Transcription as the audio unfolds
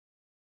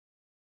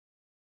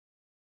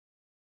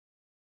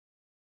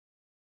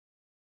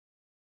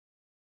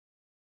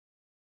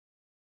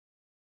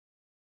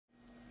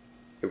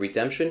A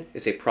redemption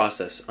is a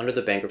process under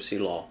the bankruptcy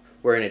law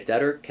wherein a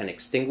debtor can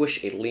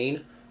extinguish a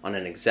lien on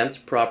an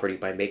exempt property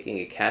by making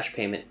a cash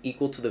payment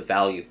equal to the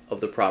value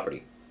of the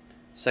property.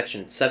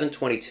 Section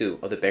 722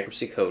 of the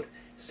Bankruptcy Code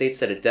states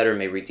that a debtor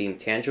may redeem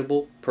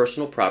tangible,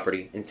 personal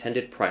property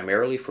intended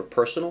primarily for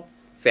personal,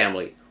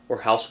 family, or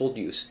household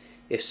use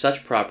if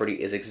such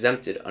property is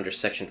exempted under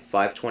Section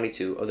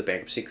 522 of the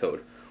Bankruptcy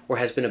Code or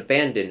has been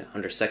abandoned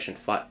under Section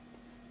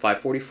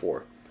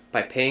 544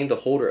 by paying the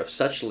holder of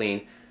such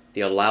lien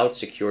the allowed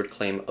secured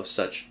claim of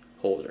such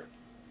holder.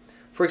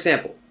 For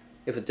example,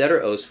 if a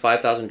debtor owes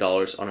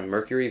 $5,000 on a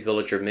Mercury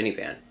Villager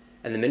minivan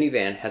and the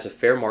minivan has a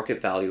fair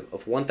market value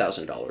of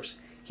 $1,000,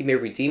 he may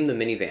redeem the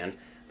minivan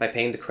by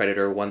paying the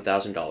creditor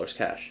 $1,000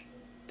 cash.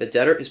 The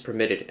debtor is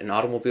permitted an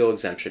automobile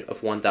exemption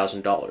of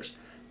 $1,000.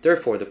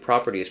 Therefore, the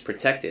property is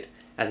protected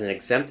as an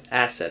exempt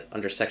asset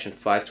under Section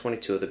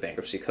 522 of the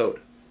Bankruptcy Code.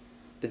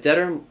 The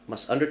debtor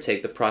must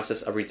undertake the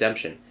process of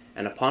redemption,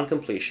 and upon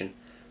completion,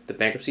 the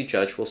bankruptcy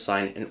judge will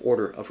sign an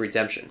order of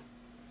redemption.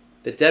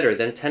 The debtor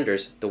then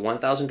tenders the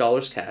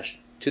 $1,000 cash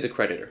to the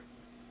creditor.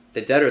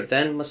 The debtor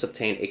then must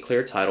obtain a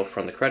clear title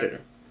from the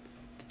creditor.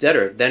 The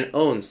debtor then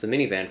owns the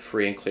minivan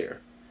free and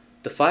clear.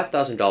 The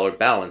 $5,000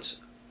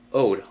 balance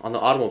owed on the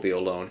automobile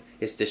loan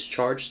is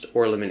discharged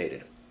or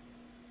eliminated.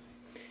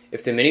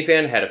 If the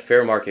minivan had a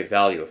fair market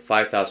value of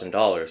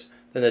 $5,000,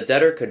 then the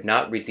debtor could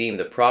not redeem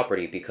the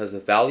property because the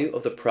value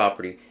of the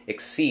property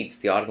exceeds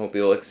the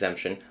automobile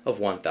exemption of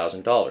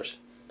 $1,000.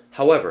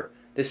 However,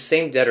 this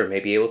same debtor may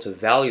be able to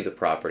value the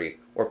property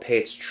or pay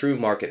its true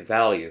market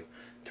value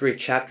through a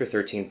Chapter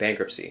 13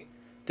 bankruptcy.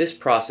 This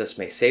process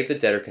may save the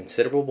debtor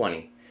considerable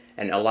money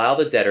and allow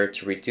the debtor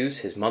to reduce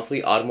his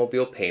monthly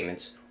automobile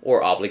payments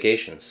or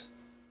obligations.